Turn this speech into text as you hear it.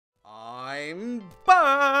I'm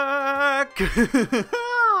back!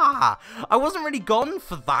 I wasn't really gone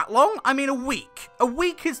for that long. I mean, a week. A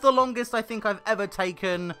week is the longest I think I've ever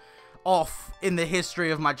taken off in the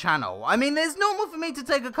history of my channel. I mean, it's normal for me to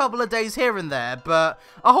take a couple of days here and there, but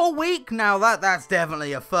a whole week? Now that's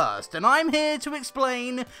definitely a first. And I'm here to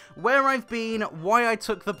explain where I've been, why I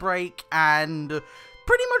took the break, and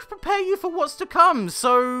pretty much prepare you for what's to come.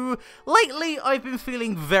 So, lately I've been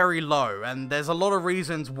feeling very low, and there's a lot of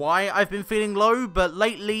reasons why I've been feeling low, but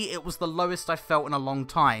lately it was the lowest I felt in a long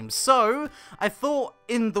time. So, I thought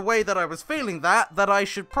in the way that I was feeling that I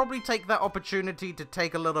should probably take that opportunity to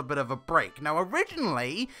take a little bit of a break. Now,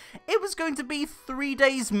 originally, it was going to be 3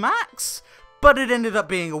 days max, but it ended up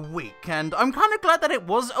being a week, and I'm kind of glad that it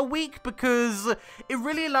was a week because it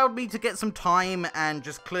really allowed me to get some time and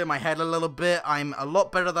just clear my head a little bit. I'm a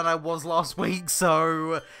lot better than I was last week,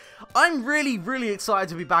 so I'm really excited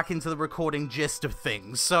to be back into the recording gist of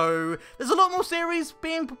things. So there's a lot more series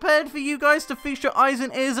being prepared for you guys to feast your eyes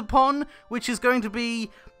and ears upon, which is going to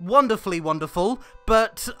be wonderfully wonderful.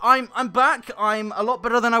 But I'm back, I'm a lot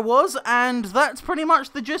better than I was, and that's pretty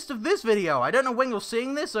much the gist of this video. I don't know when you're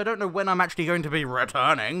seeing this, I don't know when I'm actually going to be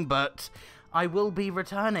returning, but I will be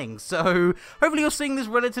returning, so hopefully you're seeing this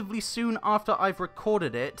relatively soon after I've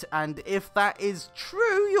recorded it, and if that is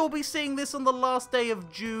true, you'll be seeing this on the last day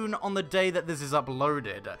of June on the day that this is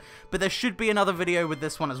uploaded. But there should be another video with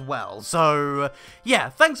this one as well, so yeah,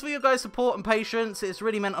 thanks for your guys' support and patience. It's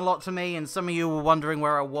really meant a lot to me, and some of you were wondering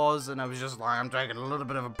where I was, and I was just like, I'm taking a little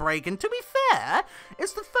bit of a break, and to be fair,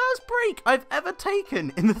 it's the first break I've ever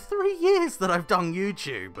taken in the 3 years that I've done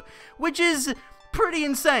YouTube, which is pretty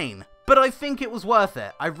insane. But I think it was worth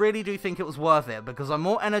it. I really do think it was worth it because I'm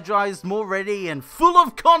more energized, more ready, and full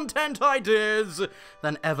of content ideas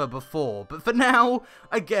than ever before. But for now,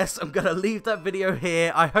 I guess I'm going to leave that video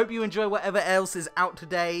here. I hope you enjoy whatever else is out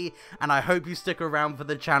today, and I hope you stick around for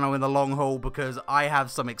the channel in the long haul because I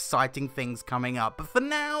have some exciting things coming up. But for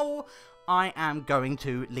now, I am going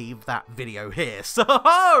to leave that video here.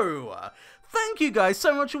 So, thank you guys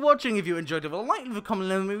so much for watching. If you enjoyed it, like, leave a comment,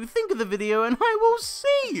 let me know what you think of the video, and I will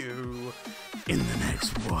see you in the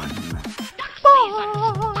next one. Bye!